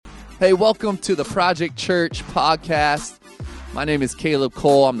Hey, welcome to the Project Church podcast. My name is Caleb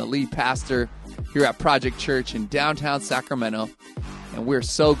Cole. I'm the lead pastor here at Project Church in downtown Sacramento, and we're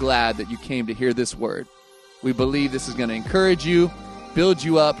so glad that you came to hear this word. We believe this is going to encourage you, build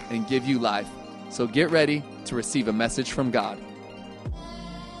you up, and give you life. So get ready to receive a message from God.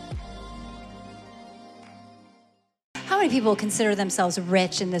 How many people consider themselves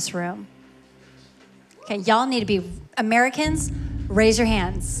rich in this room? Okay, y'all need to be Americans. Raise your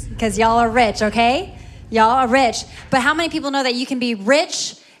hands because y'all are rich, okay? Y'all are rich. But how many people know that you can be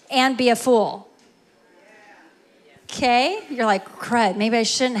rich and be a fool? Okay? You're like, crud, maybe I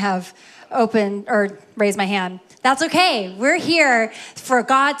shouldn't have opened or raised my hand. That's okay. We're here for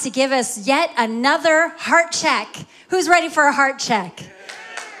God to give us yet another heart check. Who's ready for a heart check?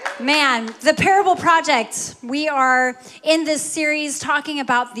 Man, the Parable Project, we are in this series talking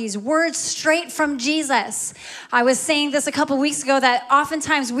about these words straight from Jesus. I was saying this a couple weeks ago that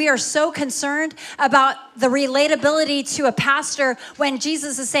oftentimes we are so concerned about the relatability to a pastor when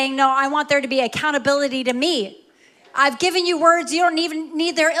Jesus is saying, no, I want there to be accountability to me. I've given you words. You don't even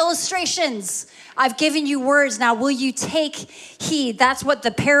need their illustrations. I've given you words. Now, will you take heed? That's what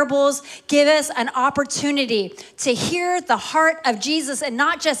the parables give us, an opportunity to hear the heart of Jesus and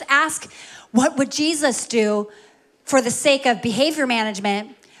not just ask, what would Jesus do for the sake of behavior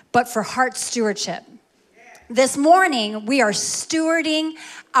management, but for heart stewardship. This morning, we are stewarding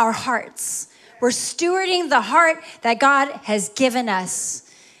our hearts. We're stewarding the heart that God has given us.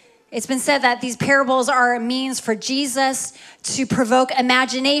 It's been said that these parables are a means for Jesus to provoke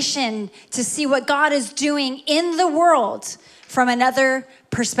imagination, to see what God is doing in the world from another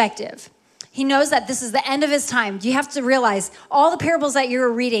perspective. He knows that this is the end of his time. You have to realize all the parables that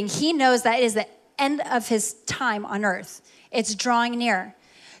you're reading, he knows that is the end of his time on earth. It's drawing near.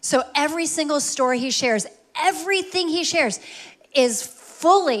 So every single story he shares, everything he shares is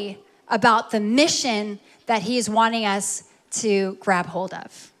fully about the mission that he is wanting us to grab hold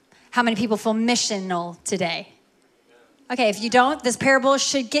of. How many people feel missional today? Okay, if you don't, this parable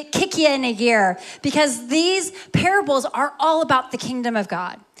should kick you in a gear because these parables are all about the kingdom of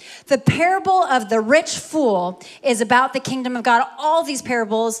God. The parable of the rich fool is about the kingdom of God. All these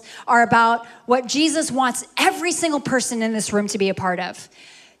parables are about what Jesus wants every single person in this room to be a part of.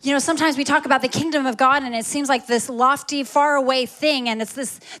 You know, sometimes we talk about the kingdom of God and it seems like this lofty, faraway thing, and it's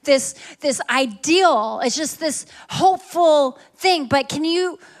this ideal. It's just this hopeful thing. But can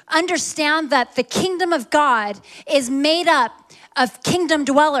you understand that the kingdom of God is made up of kingdom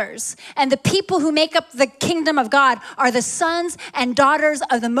dwellers, and the people who make up the kingdom of God are the sons and daughters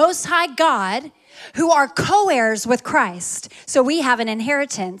of the Most High God who are co-heirs with Christ. So we have an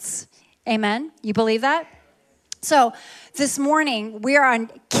inheritance. Amen? You believe that? So this morning, we are on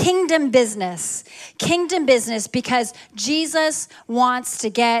kingdom business because Jesus wants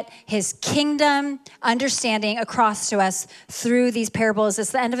to get his kingdom understanding across to us through these parables.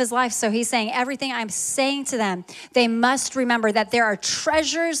 It's the end of his life. So he's saying everything I'm saying to them, they must remember that there are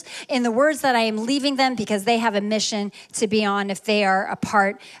treasures in the words that I am leaving them because they have a mission to be on if they are a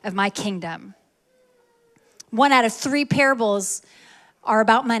part of my kingdom. 1 out of 3 parables are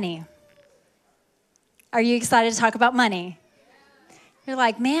about money. Are you excited to talk about money? You're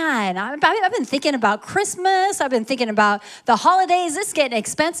like, man, I've been thinking about Christmas. I've been thinking about the holidays. It's getting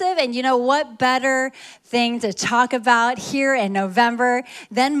expensive. And you know what better thing to talk about here in November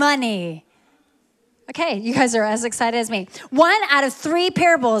than money? Okay, you guys are as excited as me. 1 out of 3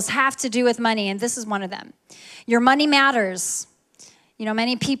 parables have to do with money, and this is one of them. Your money matters. You know,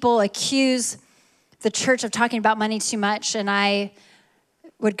 many people accuse the church of talking about money too much, and I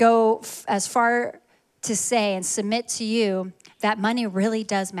would go as far to say and submit to you that money really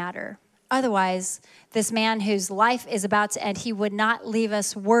does matter. Otherwise, this man whose life is about to end, he would not leave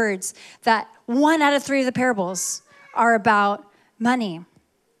us words that 1 out of 3 of the parables are about money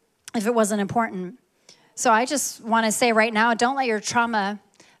if it wasn't important. So I just want to say right now, don't let your trauma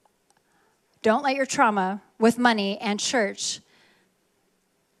with money and church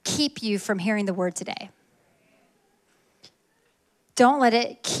keep you from hearing the word today. Don't let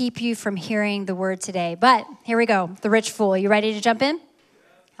it keep you from hearing the word today. But here we go. The rich fool. You ready to jump in?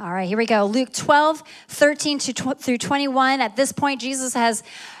 All right, here we go. Luke 12, 13 through 21. At this point, Jesus has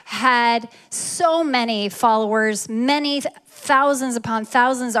had so many followers. Many thousands upon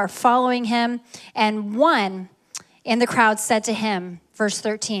thousands are following him. And one in the crowd said to him, verse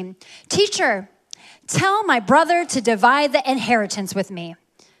 13, "Teacher, tell my brother to divide the inheritance with me."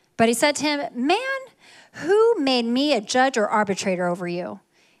 But he said to him, "Man, who made me a judge or arbitrator over you?"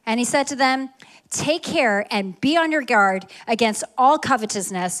 And he said to them, "Take care and be on your guard against all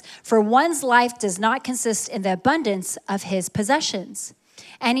covetousness, for one's life does not consist in the abundance of his possessions."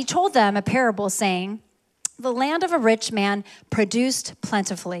 And he told them a parable saying, the land of a rich man produced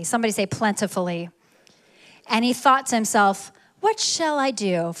plentifully. Somebody say plentifully. And he thought to himself, what shall I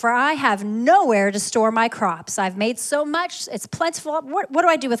do? For I have nowhere to store my crops. I've made so much, it's plentiful. What do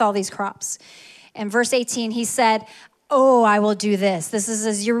I do with all these crops? In verse 18, he said, oh, I will do this. This is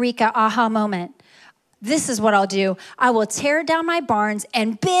his eureka aha moment. This is what I'll do. I will tear down my barns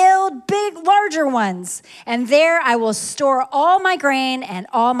and build big, larger ones. And there I will store all my grain and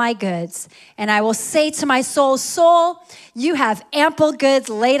all my goods. And I will say to my soul, soul, you have ample goods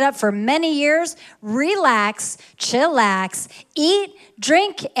laid up for many years. Relax, chillax, eat,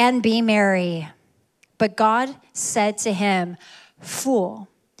 drink, and be merry. But God said to him, fool,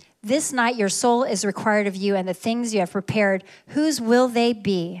 this night your soul is required of you, and the things you have prepared, whose will they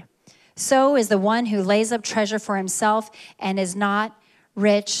be? So is the one who lays up treasure for himself and is not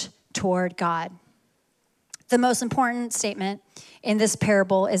rich toward God. The most important statement in this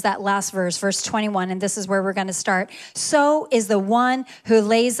parable is that last verse, verse 21, and this is where we're going to start. So is the one who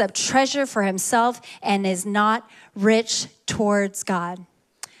lays up treasure for himself and is not rich towards God.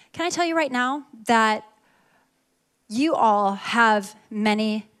 Can I tell you right now that you all have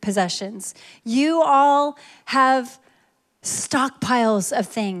many possessions. You all have stockpiles of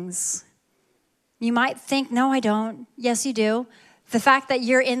things. You might think, no, I don't. Yes, you do. The fact that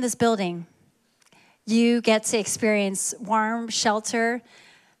you're in this building, you get to experience warm shelter,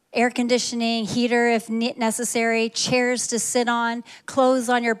 air conditioning, heater if necessary, chairs to sit on, clothes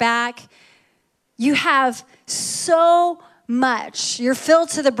on your back. You have so much. You're filled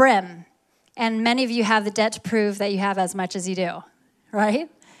to the brim. And many of you have the debt to prove that you have as much as you do, right?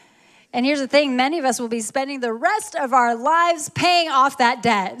 And here's the thing, many of us will be spending the rest of our lives paying off that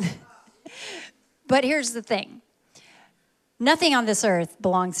debt. But here's the thing. Nothing on this earth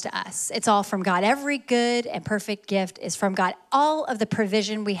belongs to us. It's all from God. Every good and perfect gift is from God. All of the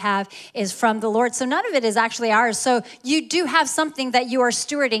provision we have is from the Lord. So none of it is actually ours. So you do have something that you are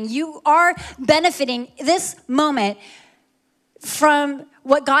stewarding. You are benefiting this moment from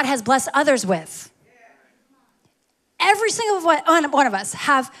what God has blessed others with. Every single one of us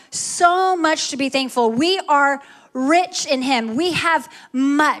have so much to be thankful. We are rich in him. We have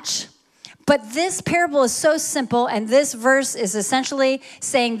much. But this parable is so simple, and this verse is essentially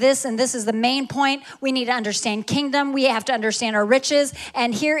saying this, and this is the main point. We need to understand kingdom. We have to understand our riches.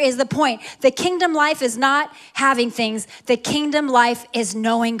 And here is the point. The kingdom life is not having things. The kingdom life is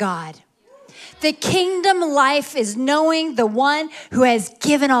knowing God. The kingdom life is knowing the one who has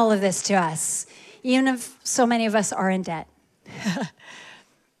given all of this to us, even if so many of us are in debt.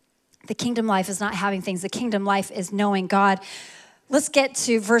 The kingdom life is not having things. The kingdom life is knowing God. Let's get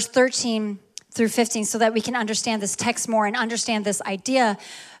to verse 13 through 15 so that we can understand this text more and understand this idea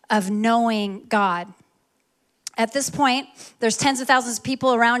of knowing God. At this point, there's tens of thousands of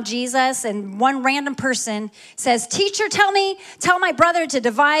people around Jesus, and one random person says, teacher, tell my brother to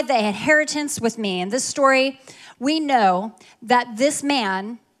divide the inheritance with me. In this story, we know that this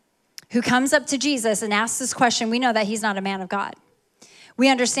man who comes up to Jesus and asks this question, we know that he's not a man of God. We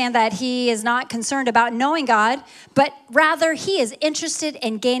understand that he is not concerned about knowing God, but rather he is interested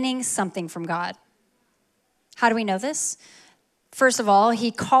in gaining something from God. How do we know this? First of all, he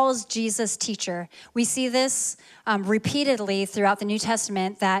calls Jesus teacher. We see this repeatedly throughout the New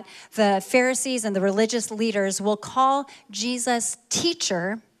Testament, that the Pharisees and the religious leaders will call Jesus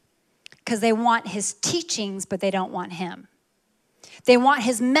teacher because they want his teachings, but they don't want him. They want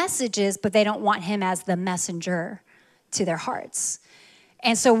his messages, but they don't want him as the messenger to their hearts.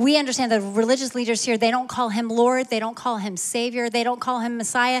 And so we understand the religious leaders here, they don't call him Lord, they don't call him Savior, they don't call him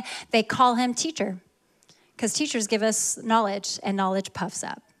Messiah, they call him teacher. Because teachers give us knowledge, and knowledge puffs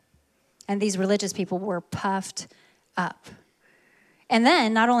up. And these religious people were puffed up. And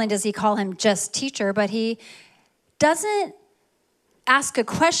then not only does he call him just teacher, but he doesn't ask a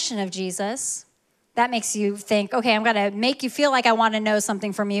question of Jesus. That makes you think, okay, I'm going to make you feel like I want to know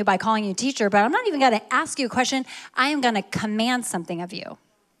something from you by calling you teacher, but I'm not even going to ask you a question. I am going to command something of you.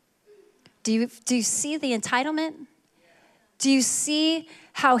 Do you see the entitlement? Do you see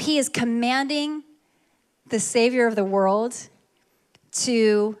how he is commanding the Savior of the world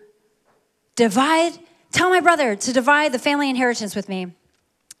to tell my brother to divide the family inheritance with me?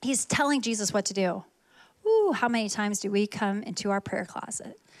 He's telling Jesus what to do. Ooh, how many times do we come into our prayer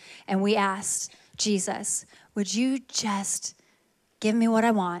closet and we ask, Jesus, would you just give me what I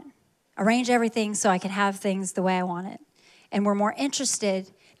want, arrange everything so I can have things the way I want it? And we're more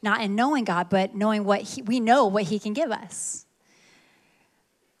interested not in knowing God, but knowing we know what he can give us.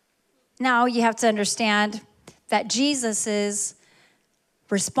 Now you have to understand that Jesus's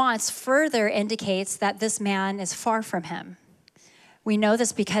response further indicates that this man is far from him. We know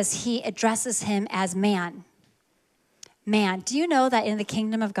this because he addresses him as man. Man, do you know that in the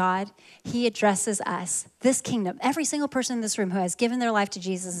kingdom of God, he addresses us, this kingdom, every single person in this room who has given their life to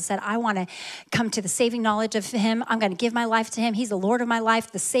Jesus and said, I want to come to the saving knowledge of him. I'm going to give my life to him. He's the Lord of my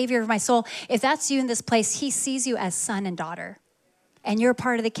life, the Savior of my soul. If that's you in this place, he sees you as son and daughter, and you're a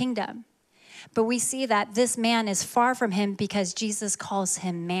part of the kingdom. But we see that this man is far from him because Jesus calls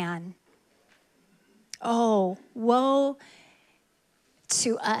him man. Oh, woe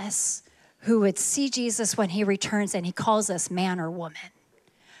to us who would see Jesus when he returns and he calls us man or woman.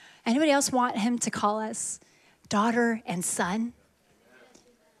 Anybody else want him to call us daughter and son?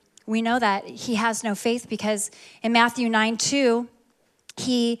 We know that he has no faith because in Matthew 9:2,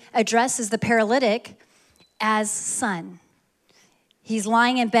 he addresses the paralytic as son. He's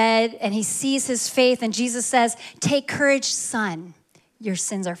lying in bed and he sees his faith and Jesus says, take courage, son, your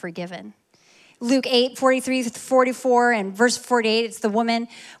sins are forgiven. Luke 8:43-44 and verse 48, it's the woman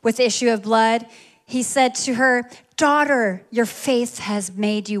with the issue of blood. He said to her, daughter, your faith has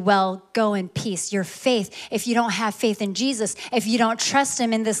made you well. Go in peace. Your faith, if you don't have faith in Jesus, if you don't trust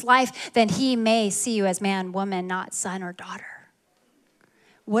him in this life, then he may see you as man, woman, not son or daughter.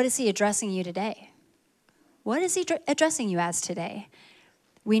 What is he addressing you today? What is he addressing you as today?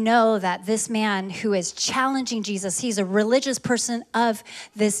 We know that this man who is challenging Jesus, he's a religious person of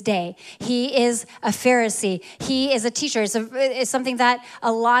this day. He is a Pharisee. He is a teacher. It's something that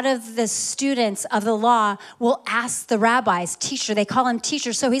a lot of the students of the law will ask the rabbis, teacher. They call him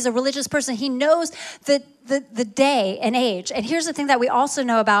teacher. So he's a religious person. He knows the day and age. And here's the thing that we also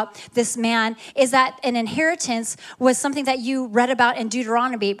know about this man is that an inheritance was something that you read about in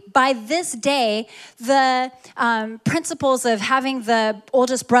Deuteronomy. By this day, the principles of having the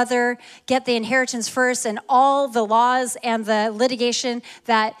oldest brother get the inheritance first and all the laws and the litigation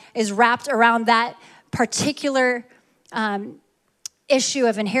that is wrapped around that particular issue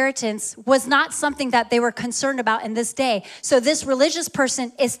of inheritance was not something that they were concerned about in this day. So this religious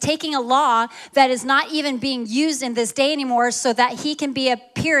person is taking a law that is not even being used in this day anymore so that he can be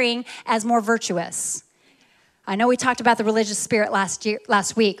appearing as more virtuous. I know we talked about the religious spirit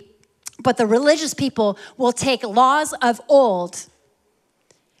last week, but the religious people will take laws of old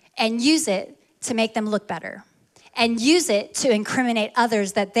and use it to make them look better and use it to incriminate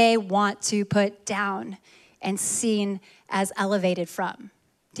others that they want to put down and seen as elevated from.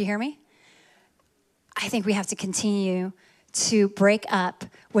 Do you hear me? I think we have to continue to break up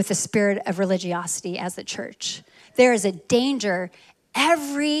with the spirit of religiosity as the church. There is a danger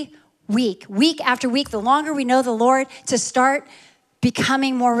every week after week, the longer we know the Lord, to start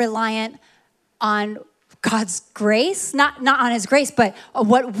becoming more reliant on God's grace, not on his grace, but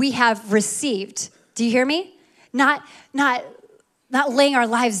what we have received. Do you hear me? Not laying our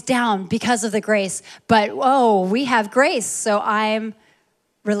lives down because of the grace, but, we have grace, so I'm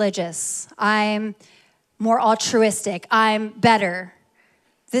religious. I'm more altruistic. I'm better.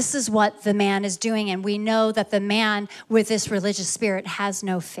 This is what the man is doing, and we know that the man with this religious spirit has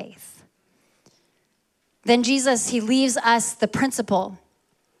no faith. Then Jesus, he leaves us the principle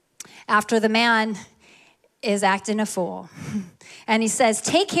after the man is acting a fool. And he says,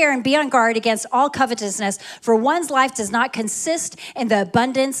 take care and be on guard against all covetousness, for one's life does not consist in the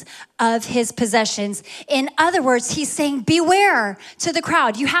abundance of his possessions. In other words, he's saying, beware to the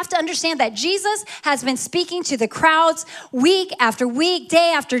crowd. You have to understand that Jesus has been speaking to the crowds week after week,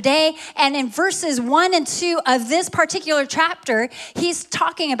 day after day. And in verses 1 and 2 of this particular chapter, he's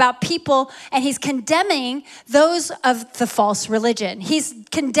talking about people and he's condemning those of the false religion. He's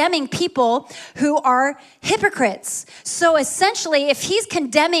condemning people who are hypocrites. So essentially, if he's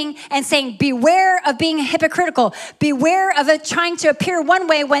condemning and saying, beware of being hypocritical, beware of trying to appear one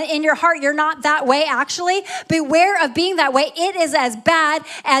way when in your heart you're not that way, actually, beware of being that way. It is as bad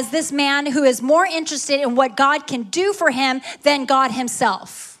as this man who is more interested in what God can do for him than God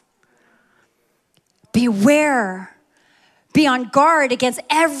himself. Beware. Be on guard against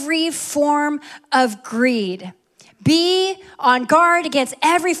every form of greed. Be on guard against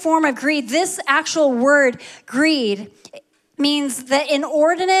every form of greed. This actual word, greed, means the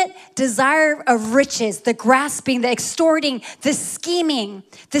inordinate desire of riches, the grasping, the extorting, the scheming.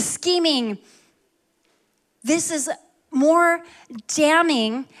 This is more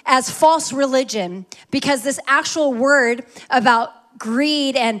damning as false religion because this actual word about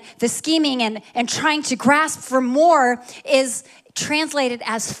greed and the scheming and trying to grasp for more is translated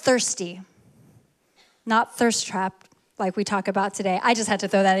as thirsty, not thirst trap like we talk about today. I just had to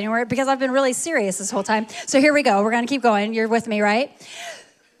throw that anywhere because I've been really serious this whole time. So here we go. We're going to keep going. You're with me, right?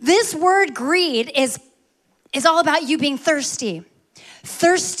 This word greed is all about you being thirsty.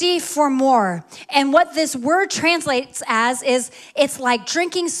 thirsty for more. And what this word translates as is it's like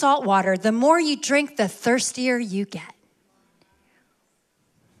drinking salt water. The more you drink, the thirstier you get.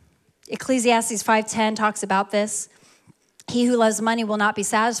 Ecclesiastes 5:10 talks about this. He who loves money will not be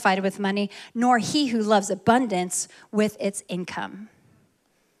satisfied with money, nor he who loves abundance with its income.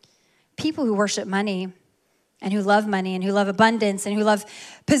 People who worship money and who love money and who love abundance and who love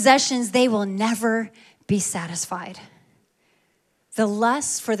possessions, they will never be satisfied. The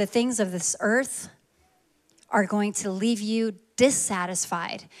lust for the things of this earth are going to leave you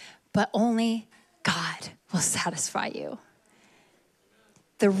dissatisfied, but only God will satisfy you.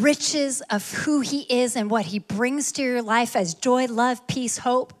 The riches of who he is and what he brings to your life as joy, love, peace,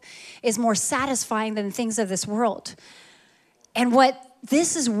 hope is more satisfying than the things of this world. And what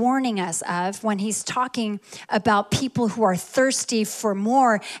this is warning us of when he's talking about people who are thirsty for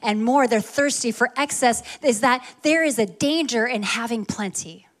more and more, they're thirsty for excess, is that there is a danger in having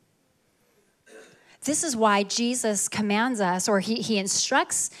plenty. This is why Jesus commands us, or he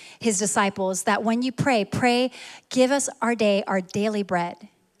instructs his disciples that when you pray, give us our daily bread.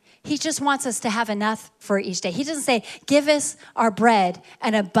 He just wants us to have enough for each day. He doesn't say, give us our bread,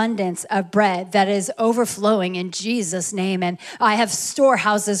 an abundance of bread that is overflowing in Jesus' name. And I have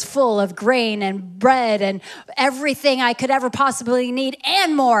storehouses full of grain and bread and everything I could ever possibly need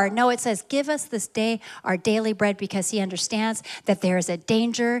and more. No, it says, give us this day our daily bread, because he understands that there is a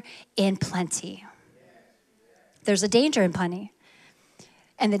danger in plenty. There's a danger in plenty.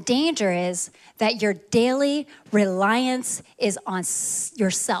 And the danger is that your daily reliance is on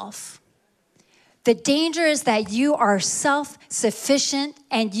yourself. The danger is that you are self-sufficient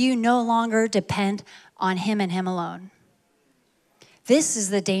and you no longer depend on him and him alone. This is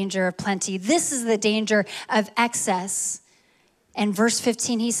the danger of plenty. This is the danger of excess. And verse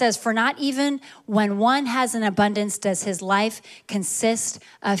 15, he says, for not even when one has an abundance does his life consist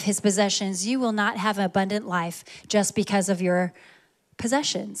of his possessions. You will not have an abundant life just because of your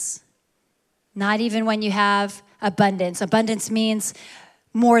possessions. Not even when you have abundance. Abundance means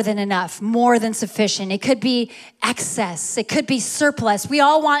more than enough, more than sufficient. It could be excess. It could be surplus. We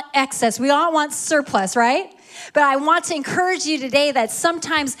all want excess. We all want surplus, right? But I want to encourage you today that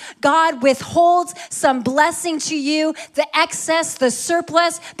sometimes God withholds some blessing to you, the excess, the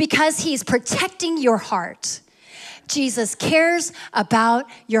surplus, because he's protecting your heart. Jesus cares about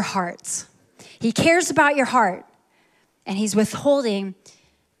your heart. He cares about your heart. And he's withholding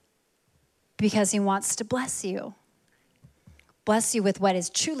because he wants to bless you. Bless you with what is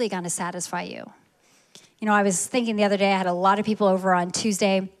truly going to satisfy you. You know, I was thinking the other day, I had a lot of people over on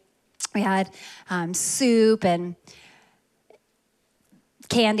Tuesday. We had soup and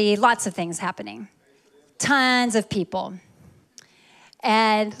candy, lots of things happening. Tons of people.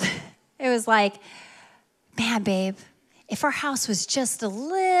 And it was like, man, babe, if our house was just a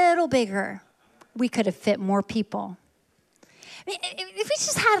little bigger, we could have fit more people. If we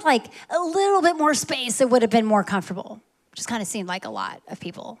just had like a little bit more space, it would have been more comfortable. Just kind of seemed like a lot of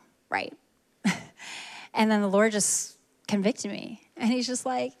people, right? And then the Lord just convicted me. And he's just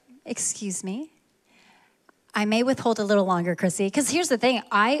like, excuse me, I may withhold a little longer, Chrissy. Because here's the thing.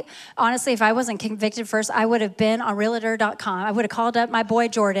 I honestly, if I wasn't convicted first, I would have been on realtor.com. I would have called up my boy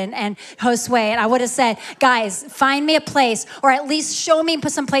Jordan and Josue, and I would have said, guys, find me a place, or at least show me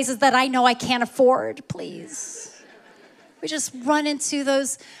some places that I know I can't afford, please. We just run into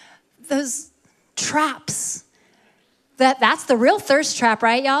those traps. That's the real thirst trap,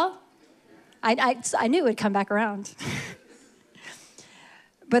 right, y'all? I knew it would come back around.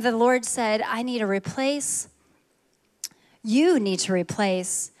 But the Lord said, you need to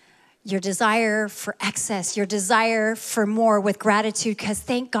replace your desire for excess, your desire for more with gratitude, because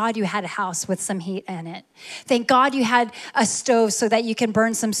thank God you had a house with some heat in it. Thank God you had a stove so that you can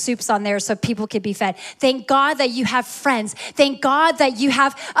burn some soups on there so people could be fed. Thank God that you have friends. Thank God that you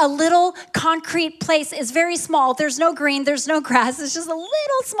have a little concrete place. It's very small. There's no green. There's no grass. It's just a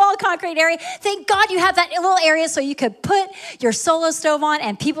little small concrete area. Thank God you have that little area so you could put your solo stove on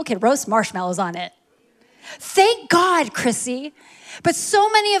and people could roast marshmallows on it. Thank God, Chrissy. But so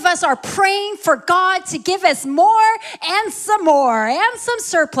many of us are praying for God to give us more and some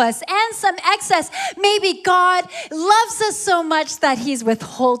surplus and some excess. Maybe God loves us so much that he's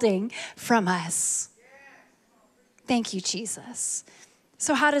withholding from us. Thank you, Jesus.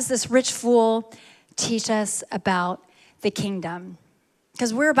 So how does this rich fool teach us about the kingdom?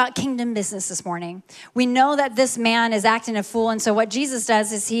 Because we're about kingdom business this morning. We know that this man is acting a fool. And so what Jesus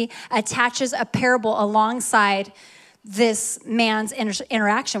does is he attaches a parable alongside this man's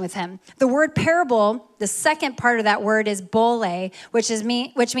interaction with him. The word parable, the second part of that word is bole,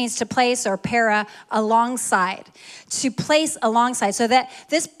 which means to place, or para, alongside. To place alongside. So that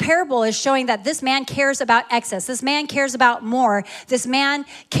this parable is showing that this man cares about excess. This man cares about more. This man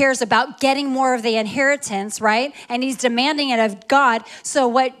cares about getting more of the inheritance, right? And he's demanding it of God. So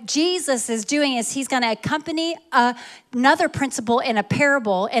what Jesus is doing is he's going to accompany another principle in a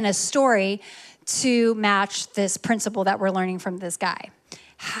parable, in a story, to match this principle that we're learning from this guy.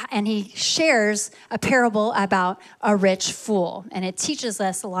 And he shares a parable about a rich fool. And it teaches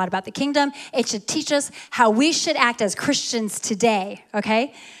us a lot about the kingdom. It should teach us how we should act as Christians today,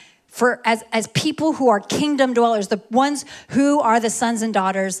 okay? As people who are kingdom dwellers, the ones who are the sons and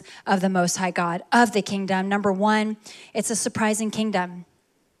daughters of the Most High God, of the kingdom. Number one, it's a surprising kingdom.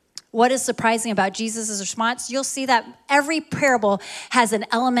 What is surprising about Jesus' response? You'll see that every parable has an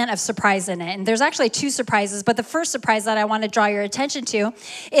element of surprise in it. And there's actually two surprises, but the first surprise that I want to draw your attention to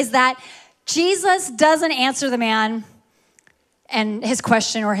is that Jesus doesn't answer the man and his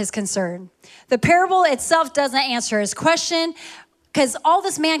question or his concern. The parable itself doesn't answer his question, because all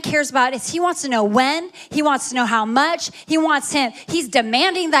this man cares about is he wants to know when, he wants to know how much, he's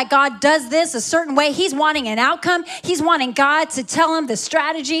demanding that God does this a certain way. He's wanting an outcome. He's wanting God to tell him the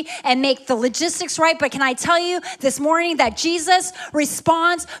strategy and make the logistics right. But can I tell you this morning that Jesus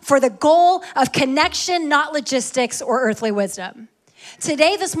responds for the goal of connection, not logistics or earthly wisdom.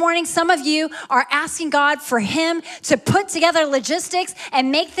 Today, this morning, some of you are asking God for him to put together logistics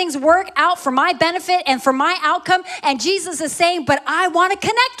and make things work out for my benefit and for my outcome. And Jesus is saying, but I want to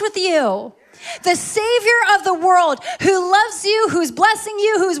connect with you. The Savior of the world, who loves you, who's blessing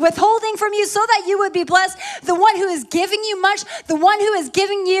you, who's withholding from you so that you would be blessed, the one who is giving you much, the one who is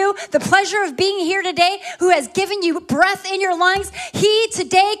giving you the pleasure of being here today, who has given you breath in your lungs, he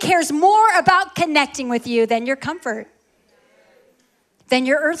today cares more about connecting with you than your comfort, than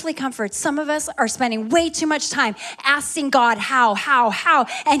your earthly comfort. Some of us are spending way too much time asking God how,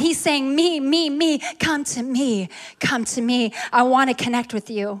 and he's saying, me, come to me. I want to connect with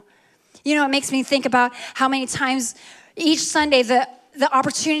you. You know, it makes me think about how many times each Sunday the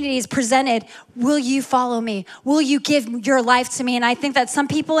opportunity is presented. Will you follow me? Will you give your life to me? And I think that some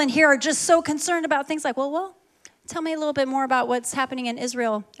people in here are just so concerned about things like, well, tell me a little bit more about what's happening in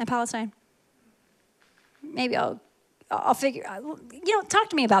Israel and Palestine. Maybe I'll figure, talk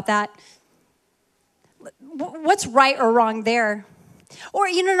to me about that. What's right or wrong there? Or,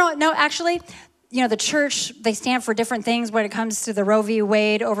 actually, the church, they stand for different things when it comes to the Roe v.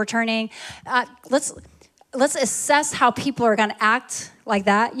 Wade overturning. Let's assess how people are going to act like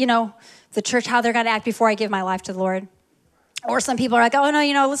that. The church, how they're going to act before I give my life to the Lord. Or some people are like,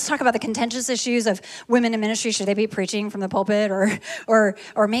 let's talk about the contentious issues of women in ministry. Should they be preaching from the pulpit? Or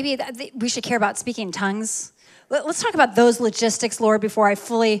maybe we should care about speaking in tongues. Let's talk about those logistics, Lord, before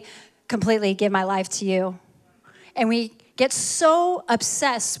I completely give my life to you. And we get so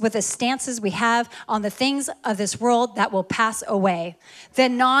obsessed with the stances we have on the things of this world that will pass away. The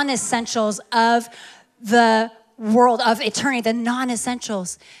non-essentials of the world of eternity, the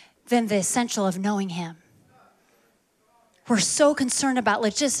non-essentials, than the essential of knowing him. We're so concerned about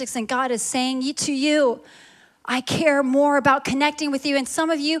logistics, and God is saying to you, I care more about connecting with you. And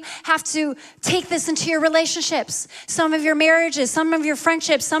some of you have to take this into your relationships. Some of your marriages, some of your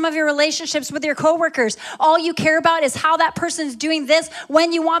friendships, some of your relationships with your coworkers. All you care about is how that person's doing this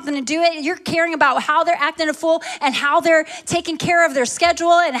when you want them to do it. You're caring about how they're acting a fool and how they're taking care of their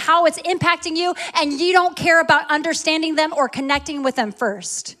schedule and how it's impacting you. And you don't care about understanding them or connecting with them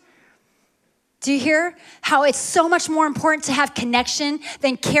first. Do you hear how it's so much more important to have connection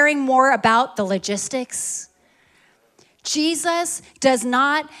than caring more about the logistics? Jesus does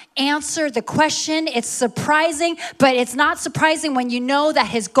not answer the question. It's surprising, but it's not surprising when you know that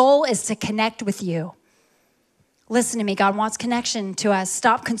his goal is to connect with you. Listen to me. God wants connection to us.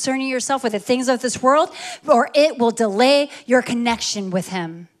 Stop concerning yourself with the things of this world, or it will delay your connection with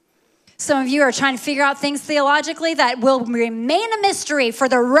him. Some of you are trying to figure out things theologically that will remain a mystery for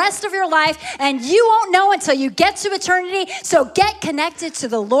the rest of your life, and you won't know until you get to eternity. So get connected to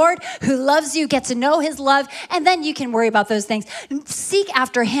the Lord who loves you, get to know his love, and then you can worry about those things. Seek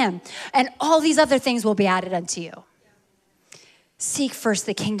after him, and all these other things will be added unto you. Seek first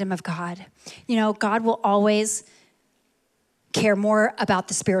the kingdom of God. God will always care more about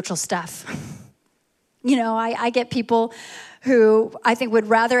the spiritual stuff. I get people who I think would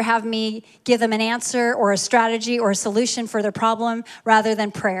rather have me give them an answer or a strategy or a solution for their problem rather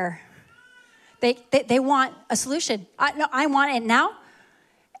than prayer. They want a solution. I want it now.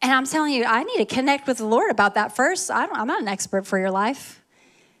 And I'm telling you, I need to connect with the Lord about that first. I'm not an expert for your life.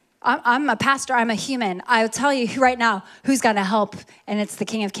 I'm a pastor. I'm a human. I'll tell you right now who's going to help, and it's the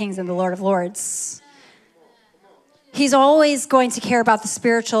King of Kings and the Lord of Lords. He's always going to care about the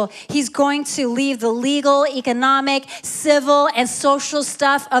spiritual. He's going to leave the legal, economic, civil, and social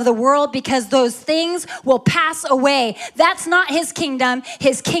stuff of the world because those things will pass away. That's not his kingdom.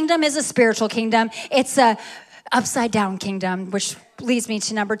 His kingdom is a spiritual kingdom. It's a upside down kingdom, which leads me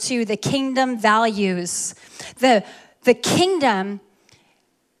to number 2, the kingdom values. The kingdom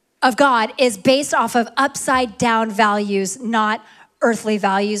of God is based off of upside down values, not earthly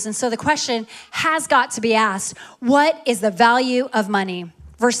values. And so the question has got to be asked, what is the value of money?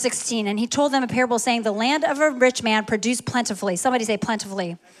 Verse 16, and he told them a parable saying, the land of a rich man produced plentifully. Somebody say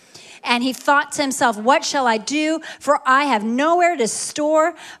plentifully. And he thought to himself, what shall I do? For I have nowhere to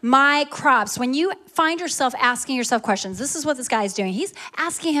store my crops. When you find yourself asking yourself questions, this is what this guy is doing. He's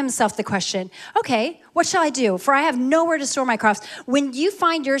asking himself the question, okay, what shall I do? For I have nowhere to store my crops. When you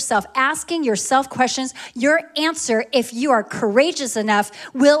find yourself asking yourself questions, your answer, if you are courageous enough,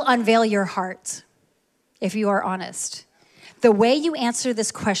 will unveil your heart, if you are honest. The way you answer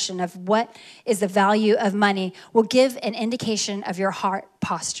this question of what is the value of money will give an indication of your heart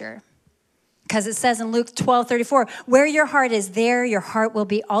posture. Because it says in Luke 12:34, where your heart is, there your heart will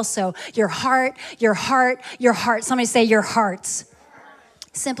be also. Your heart, your heart, your heart. Somebody say your heart.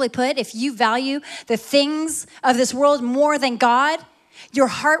 Simply put, if you value the things of this world more than God, your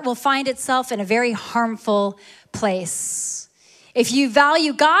heart will find itself in a very harmful place. If you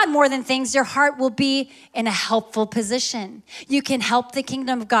value God more than things, your heart will be in a helpful position. You can help the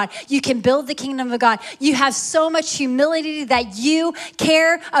kingdom of God. You can build the kingdom of God. You have so much humility that you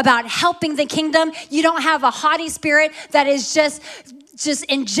care about helping the kingdom. You don't have a haughty spirit that is just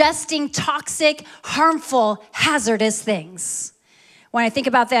ingesting toxic, harmful, hazardous things. When I think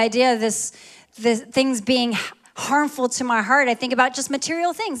about the idea of this things being harmful to my heart, I think about just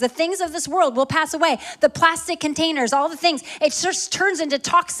material things. The things of this world will pass away. The plastic containers, all the things. It just turns into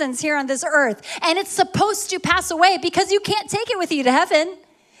toxins here on this earth. And it's supposed to pass away because you can't take it with you to heaven.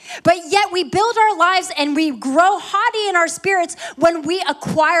 But yet we build our lives and we grow haughty in our spirits when we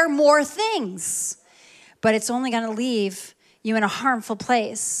acquire more things. But it's only going to leave you in a harmful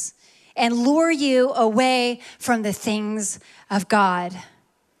place and lure you away from the things of God.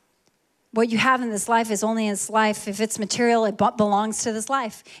 What you have in this life is only in this life. If it's material, it belongs to this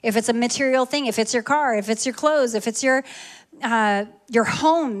life. If it's a material thing, if it's your car, if it's your clothes, if it's your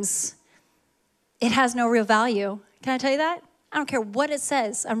homes, it has no real value. Can I tell you that? I don't care what it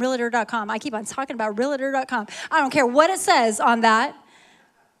says on realtor.com. I keep on talking about realtor.com. I don't care what it says on that.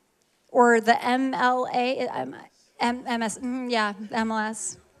 Or the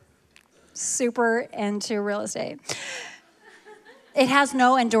MLS. Super into real estate. It has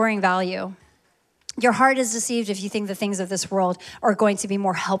no enduring value. Your heart is deceived if you think the things of this world are going to be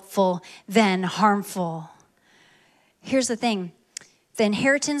more helpful than harmful. Here's the thing. The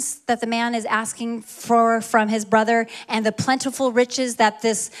inheritance that the man is asking for from his brother and the plentiful riches that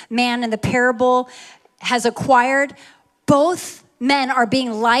this man in the parable has acquired, both men are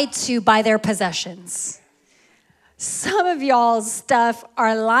being lied to by their possessions. Some of y'all's stuff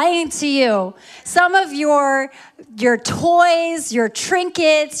are lying to you. Some of your toys, your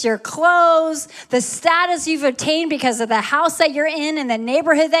trinkets, your clothes, the status you've obtained because of the house that you're in and the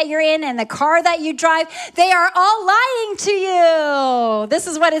neighborhood that you're in and the car that you drive, they are all lying to you. This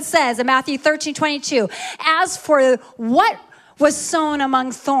is what it says in Matthew 13:22. As for what was sown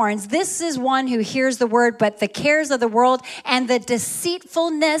among thorns, this is one who hears the word, but the cares of the world and the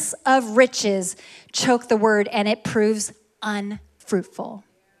deceitfulness of riches choke the word, and it proves unfruitful.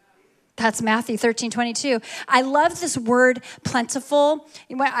 That's Matthew 13:22. I love this word plentiful.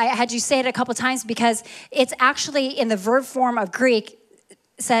 I had you say it a couple times because it's actually in the verb form of Greek.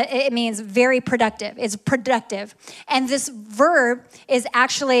 It means very productive. It's productive. And this verb is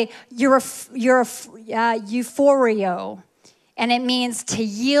actually euphorio. And it means to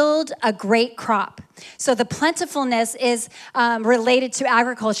yield a great crop. So the plentifulness is related to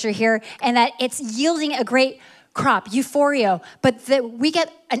agriculture here, and that it's yielding a great crop, euphoria. But we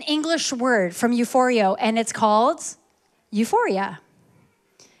get an English word from euphoria, and it's called euphoria.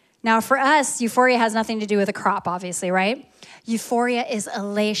 Now for us, euphoria has nothing to do with a crop, obviously, right? Euphoria is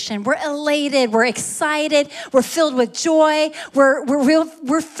elation. We're elated. We're excited. We're filled with joy.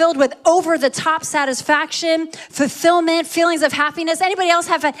 We're filled with over-the-top satisfaction, fulfillment, feelings of happiness. Anybody else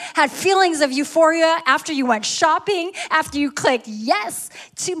have had feelings of euphoria after you went shopping, after you clicked yes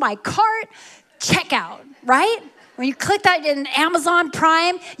to my cart, checkout, right? When you click that in Amazon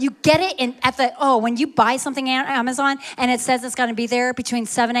Prime, you get it when you buy something on Amazon and it says it's going to be there between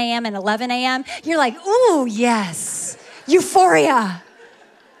 7 a.m. and 11 a.m., you're like, ooh, yes. Euphoria.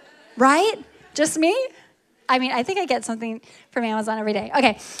 right? Just me? I mean, I think I get something from Amazon every day.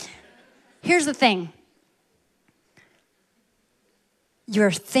 Okay, here's the thing. Your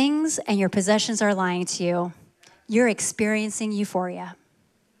things and your possessions are lying to you. You're experiencing euphoria.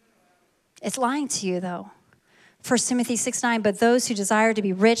 It's lying to you, though. 1 Timothy 6:9, but those who desire to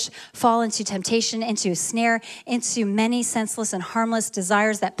be rich fall into temptation, into a snare, into many senseless and harmless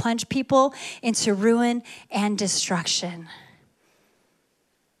desires that plunge people into ruin and destruction.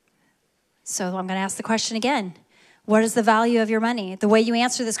 So I'm going to ask the question again. What is the value of your money? The way you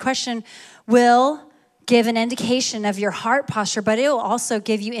answer this question will give an indication of your heart posture, but it will also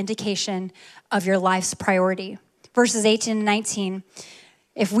give you indication of your life's priority. Verses 18 and 19,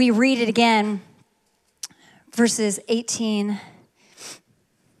 if we read it again, verses 18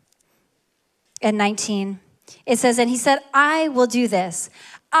 and 19, it says, and he said, I will do this.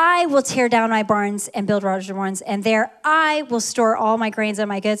 I will tear down my barns and build larger ones, and there I will store all my grains and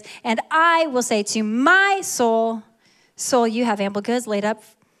my goods, and I will say to my soul, soul, you have ample goods laid up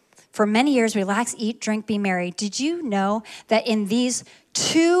for many years. Relax, eat, drink, be merry. Did you know that in these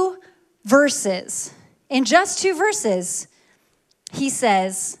two verses, in just two verses, he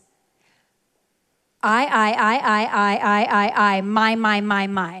says, my.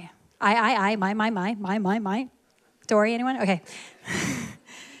 My. Dory, anyone? Okay.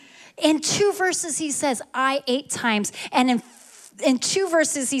 In two verses, he says, I 8 times. And in two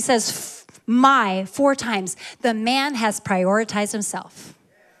verses, he says, my 4 times. The man has prioritized himself.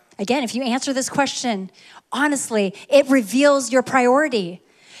 Again, if you answer this question honestly, it reveals your priority.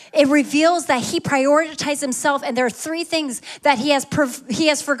 It reveals that he prioritized himself, and there are 3 things that he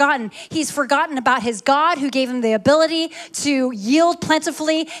has forgotten. He's forgotten about his God who gave him the ability to yield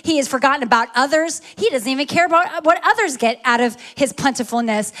plentifully. He has forgotten about others. He doesn't even care about what others get out of his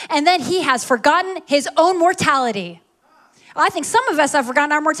plentifulness. And then he has forgotten his own mortality. I think some of us have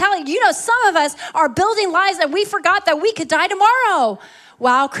forgotten our mortality. You know, some of us are building lives that we forgot that we could die tomorrow.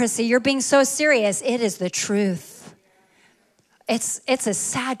 Wow, Chrissy, you're being so serious. It is the truth. It's a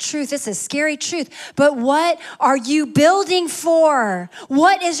sad truth. It's a scary truth. But what are you building for?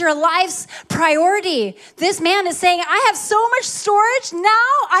 What is your life's priority? This man is saying, I have so much storage, now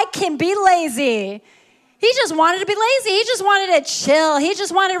I can be lazy. He just wanted to be lazy. He just wanted to chill. He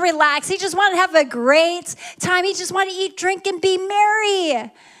just wanted to relax. He just wanted to have a great time. He just wanted to eat, drink, and be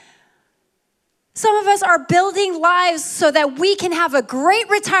merry. Some of us are building lives so that we can have a great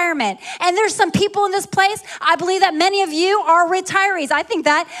retirement. And there's some people in this place, I believe that many of you are retirees. I think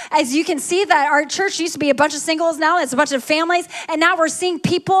that, as you can see, that our church used to be a bunch of singles, now it's a bunch of families. And now we're seeing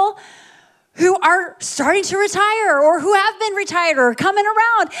people who are starting to retire or who have been retired or coming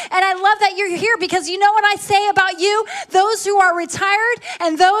around. And I love that you're here, because you know what I say about you? Those who are retired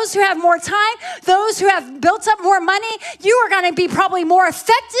and those who have more time, those who have built up more money, you are going to be probably more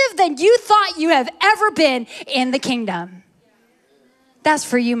effective than you thought you have ever been in the kingdom. That's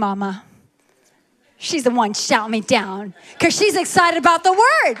for you, Mama. She's the one shouting me down because she's excited about the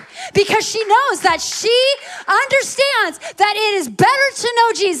word, because she knows that she understands that it is better to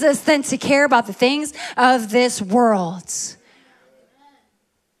know Jesus than to care about the things of this world.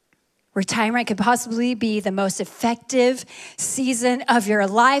 Retirement could possibly be the most effective season of your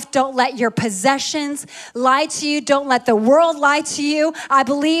life. Don't let your possessions lie to you. Don't let the world lie to you. I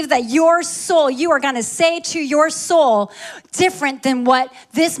believe that your soul, you are going to say to your soul different than what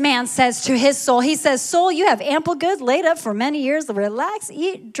this man says to his soul. He says, soul, you have ample goods laid up for many years. Relax,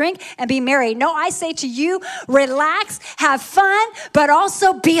 eat, drink, and be merry. No, I say to you, relax, have fun, but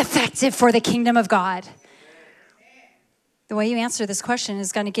also be effective for the kingdom of God. The way you answer this question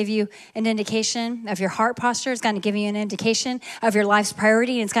is going to give you an indication of your heart posture. It's going to give you an indication of your life's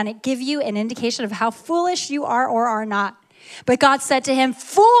priority. And it's going to give you an indication of how foolish you are or are not. But God said to him,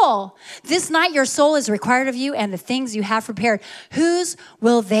 fool, this night your soul is required of you, and the things you have prepared, whose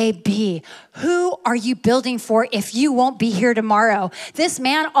will they be? Who are you building for if you won't be here tomorrow? This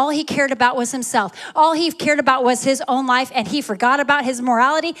man, all he cared about was himself. All he cared about was his own life, and he forgot about his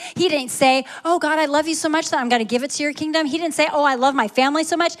morality. He didn't say, oh, God, I love you so much that I'm going to give it to your kingdom. He didn't say, oh, I love my family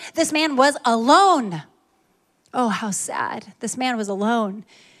so much. This man was alone. Oh, how sad. This man was alone,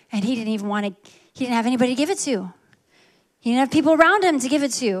 and he didn't have anybody to give it to. He didn't have people around him to give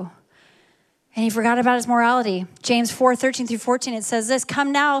it to. And he forgot about his morality. James 4:13-14, it says this,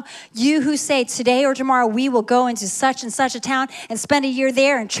 come now, you who say today or tomorrow we will go into such and such a town and spend a year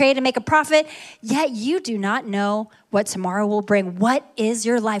there and trade and make a profit, yet you do not know what tomorrow will bring. What is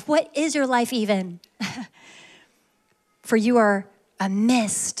your life? What is your life even? For you are a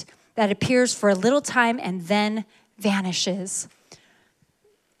mist that appears for a little time and then vanishes.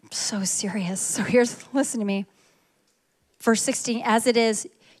 So serious. So listen to me. Verse 16, as it is,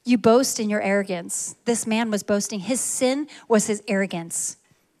 You boast in your arrogance. This man was boasting. His sin was his arrogance.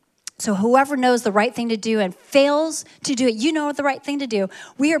 So whoever knows the right thing to do and fails to do it, you know the right thing to do.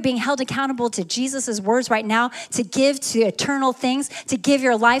 We are being held accountable to Jesus' words right now to give to eternal things, to give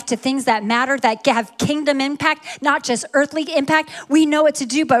your life to things that matter, that have kingdom impact, not just earthly impact. We know what to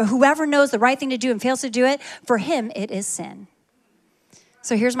do, but whoever knows the right thing to do and fails to do it, for him, it is sin.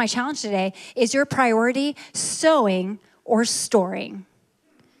 So here's my challenge today. Is your priority sowing or storing?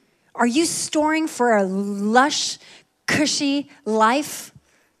 Are you storing for a lush, cushy life?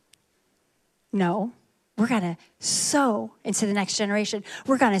 No, we're going to sow into the next generation.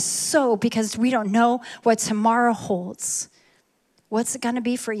 We're going to sow because we don't know what tomorrow holds. What's it going to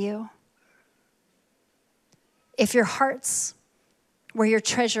be for you? If your heart's where your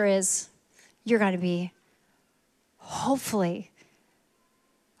treasure is, you're going to be hopefully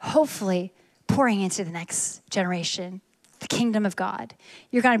pouring into the next generation, the kingdom of God.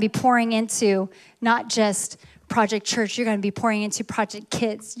 You're going to be pouring into not just Project Church, you're going to be pouring into Project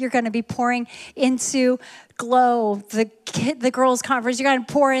Kids. You're going to be pouring into Glow, the girls' conference. You're going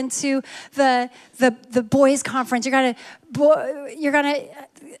to pour into the boys' conference. You're going to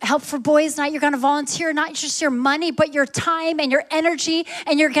help for boys' night. You're going to volunteer not just your money, but your time and your energy,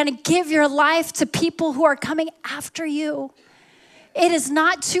 and you're going to give your life to people who are coming after you. It is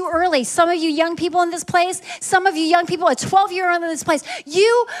not too early. Some of you young people in this place, some of you young people, a 12-year-old in this place,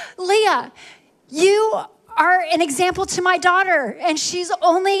 you, Leah, you are an example to my daughter, and she's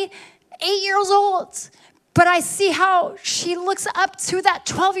only 8 years old. But I see how she looks up to that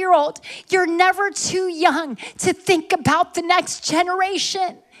 12-year-old. You're never too young to think about the next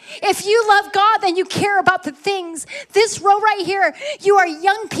generation. If you love God, then you care about the things. This row right here, you are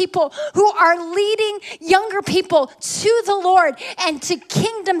young people who are leading younger people to the Lord and to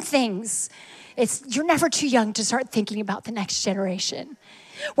kingdom things. You're never too young to start thinking about the next generation.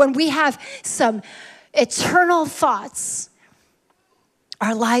 When we have some eternal thoughts,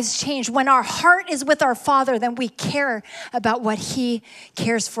 our lives change. When our heart is with our Father, then we care about what He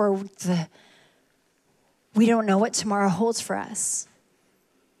cares for. We don't know what tomorrow holds for us.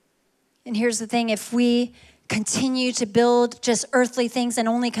 And here's the thing, if we continue to build just earthly things and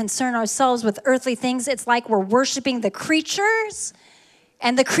only concern ourselves with earthly things, it's like we're worshiping the creatures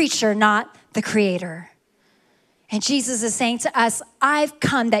and the creature, not the Creator. And Jesus is saying to us, I've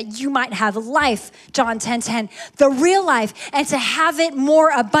come that you might have life, John 10:10, the real life, and to have it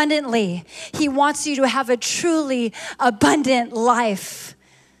more abundantly. He wants you to have a truly abundant life.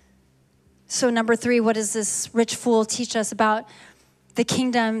 So number 3, what does this rich fool teach us about the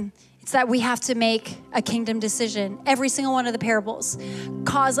kingdom? It's that we have to make a kingdom decision. Every single one of the parables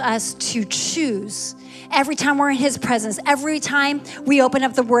cause us to choose. Every time we're in His presence, every time we open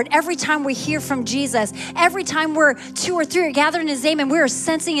up the Word, every time we hear from Jesus, every time we're 2 or 3 are gathered in His name and we are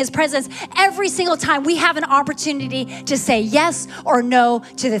sensing His presence, every single time we have an opportunity to say yes or no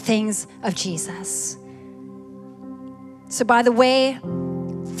to the things of Jesus. So by the way,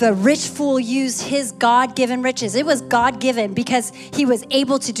 the rich fool used his God-given riches. It was God-given because he was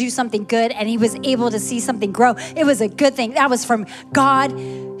able to do something good and he was able to see something grow. It was a good thing. That was from God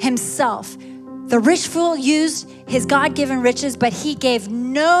Himself. The rich fool used his God-given riches, but he gave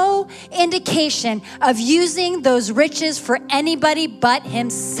no indication of using those riches for anybody but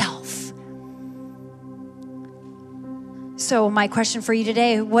himself. So my question for you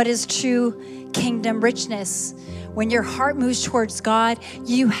today, what is true kingdom richness? When your heart moves towards God,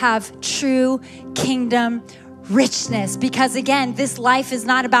 you have true kingdom richness. Because again, this life is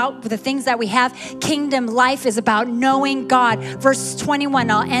not about the things that we have. Kingdom life is about knowing God. Verse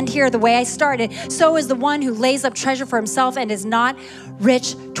 21, I'll end here the way I started. So is the one who lays up treasure for himself and is not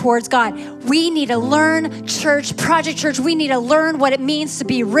rich towards God. We need to learn, church, Project Church, we need to learn what it means to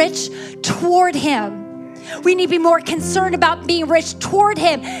be rich toward Him. We need to be more concerned about being rich toward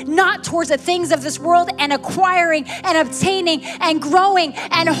Him, not towards the things of this world and acquiring and obtaining and growing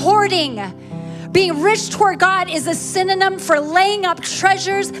and hoarding. Being rich toward God is a synonym for laying up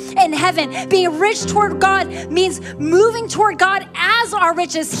treasures in heaven. Being rich toward God means moving toward God as our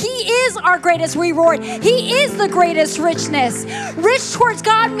riches. He is our greatest reward. He is the greatest richness. Rich towards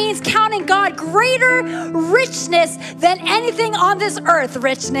God means counting God greater richness than anything on this earth.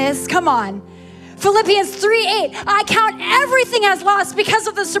 Richness, come on. Philippians 3:8, I count everything as lost because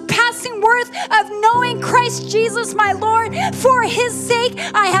of the surpassing worth of knowing Christ Jesus my Lord. For His sake,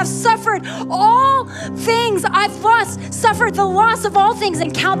 I have suffered all things. I've suffered the loss of all things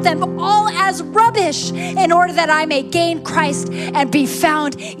and count them all as rubbish in order that I may gain Christ and be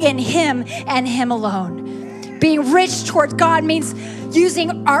found in Him and Him alone. Being rich towards God means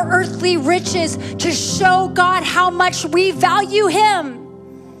using our earthly riches to show God how much we value Him.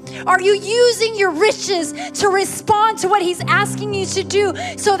 Are you using your riches to respond to what he's asking you to do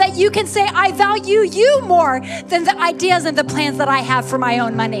so that you can say, I value you more than the ideas and the plans that I have for my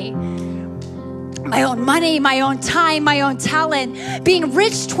own money? My own money, my own time, my own talent. Being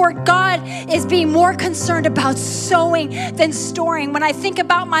rich toward God is being more concerned about sowing than storing. When I think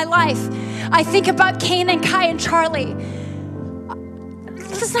about my life, I think about Cain and Kai and Charlie.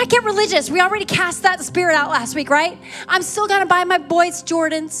 Let's not get religious. We already cast that spirit out last week, right? I'm still gonna buy my boys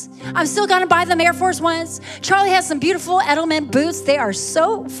Jordans. I'm still gonna buy them Air Force Ones. Charlie has some beautiful Edelman boots. They are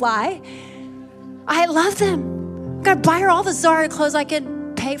so fly. I love them. I'm gonna buy her all the Zara clothes I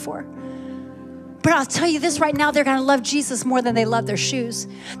could pay for. But I'll tell you this right now, they're gonna love Jesus more than they love their shoes.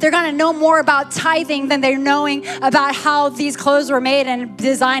 They're gonna know more about tithing than they're knowing about how these clothes were made and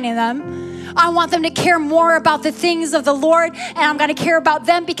designing them. I want them to care more about the things of the Lord, and I'm gonna care about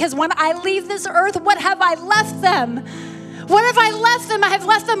them because when I leave this earth, what have I left them? What have I left them? I have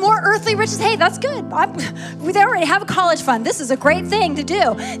left them more earthly riches. Hey, that's good. They already have a college fund. This is a great thing to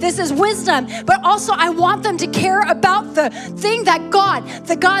do. This is wisdom. But also I want them to care about the thing that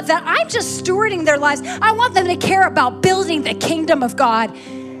the God that I'm just stewarding their lives. I want them to care about building the kingdom of God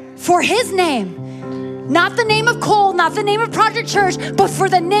for his name. Not the name of Cole, not the name of Project Church, but for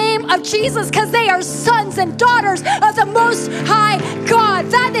the name of Jesus, because they are sons and daughters of the Most High God.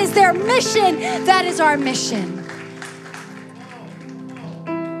 That is their mission. That is our mission.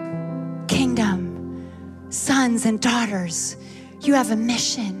 Kingdom, sons and daughters, you have a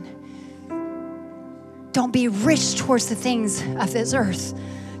mission. Don't be rich towards the things of this earth.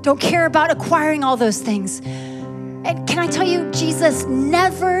 Don't care about acquiring all those things. And can I tell you, Jesus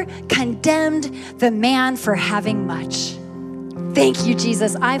never condemned the man for having much. Thank you,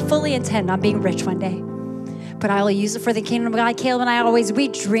 Jesus. I fully intend on being rich one day, but I will use it for the kingdom of God. Caleb and I we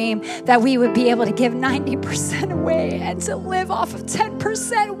dream that we would be able to give 90% away and to live off of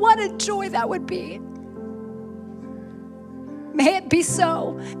 10%. What a joy that would be. May it be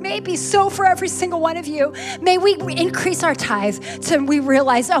so. May it be so for every single one of you. May we increase our tithe till we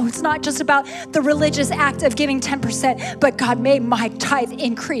realize, it's not just about the religious act of giving 10%, but God, may my tithe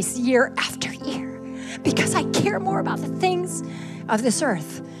increase year after year because I care more about the things of this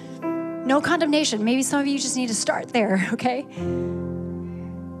earth. No condemnation. Maybe some of you just need to start there, okay?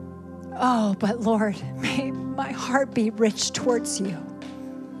 Oh, but Lord, may my heart be rich towards you.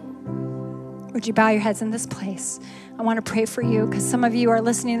 Would you bow your heads in this place? I want to pray for you because some of you are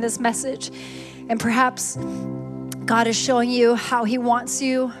listening to this message and perhaps God is showing you how he wants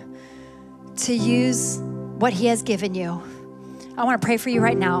you to use what he has given you. I want to pray for you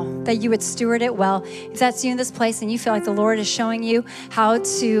right now that you would steward it well. If that's you in this place and you feel like the Lord is showing you how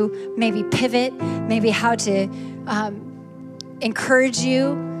to maybe pivot, maybe how to encourage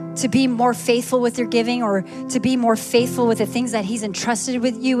you to be more faithful with your giving or to be more faithful with the things that he's entrusted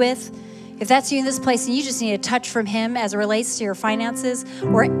with you with. If that's you in this place and you just need a touch from him as it relates to your finances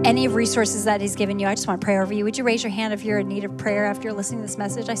or any resources that he's given you, I just want to pray over you. Would you raise your hand if you're in need of prayer after you're listening to this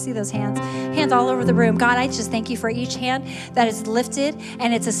message? I see those hands all over the room. God, I just thank you for each hand that is lifted,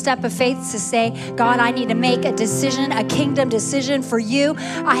 and it's a step of faith to say, God, I need to make a decision, a kingdom decision for you.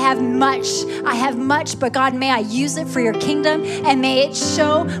 I have much, but God, may I use it for your kingdom, and may it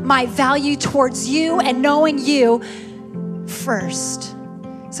show my value towards you and knowing you first.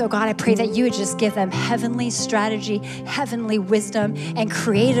 So God, I pray that you would just give them heavenly strategy, heavenly wisdom, and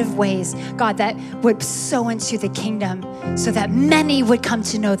creative ways, God, that would sow into the kingdom so that many would come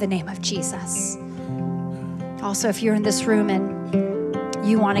to know the name of Jesus. Also, if you're in this room and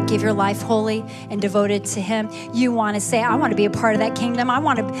you want to give your life wholly and devoted to him, you want to say, I want to be a part of that kingdom. I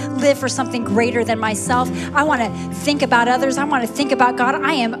want to live for something greater than myself. I want to think about others. I want to think about God.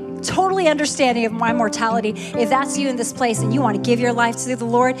 I am totally understanding of my mortality. If that's you in this place and you want to give your life to the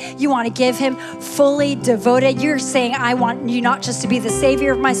Lord, you want to give him fully devoted, you're saying, I want you not just to be the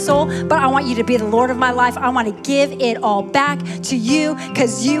savior of my soul, but I want you to be the Lord of my life. I want to give it all back to you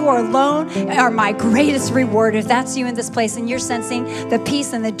because you alone are my greatest reward. If that's you in this place and you're sensing the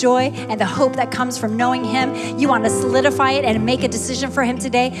peace and the joy and the hope that comes from knowing him, you want to solidify it and make a decision for him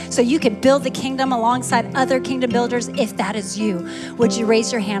today so you can build the kingdom alongside other kingdom builders. If that is you, would you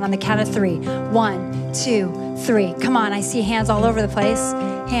raise your hand on the count of 3? 1, 2, 3. Come on, I see hands all over the place.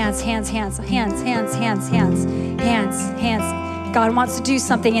 Hands. God wants to do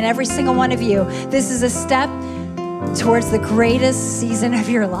something in every single one of you. This is a step towards the greatest season of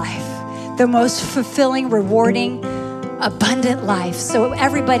your life, the most fulfilling, rewarding, abundant life. So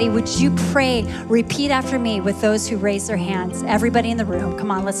everybody, would you pray, repeat after me with those who raise their hands? Everybody in the room,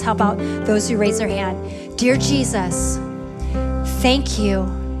 come on, let's help out those who raise their hand. Dear Jesus, thank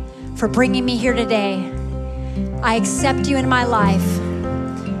you for bringing me here today. I accept you in my life.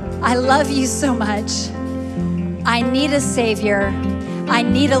 I love you so much. I need a Savior. I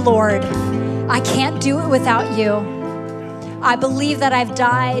need a Lord. I can't do it without you. I believe that I've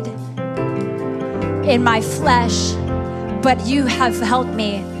died in my flesh, but you have helped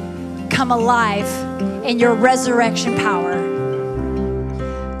me come alive in your resurrection power.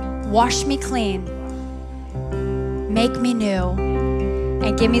 Wash me clean, make me new,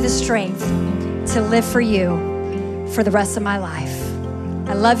 and give me the strength to live for you for the rest of my life.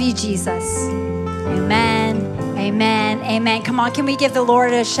 I love you, Jesus. Amen, amen, amen. Come on, can we give the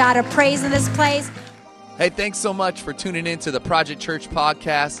Lord a shout of praise in this place? Hey, thanks so much for tuning in to the Project Church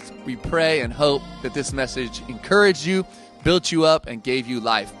podcast. We pray and hope that this message encouraged you, built you up, and gave you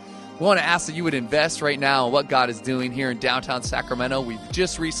life. We want to ask that you would invest right now in what God is doing here in downtown Sacramento. We've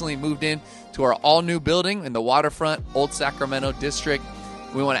just recently moved in to our all-new building in the waterfront, Old Sacramento District.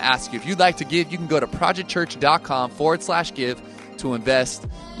 We want to ask you, if you'd like to give, you can go to projectchurch.com/give to invest.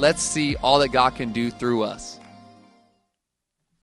 Let's see all that God can do through us.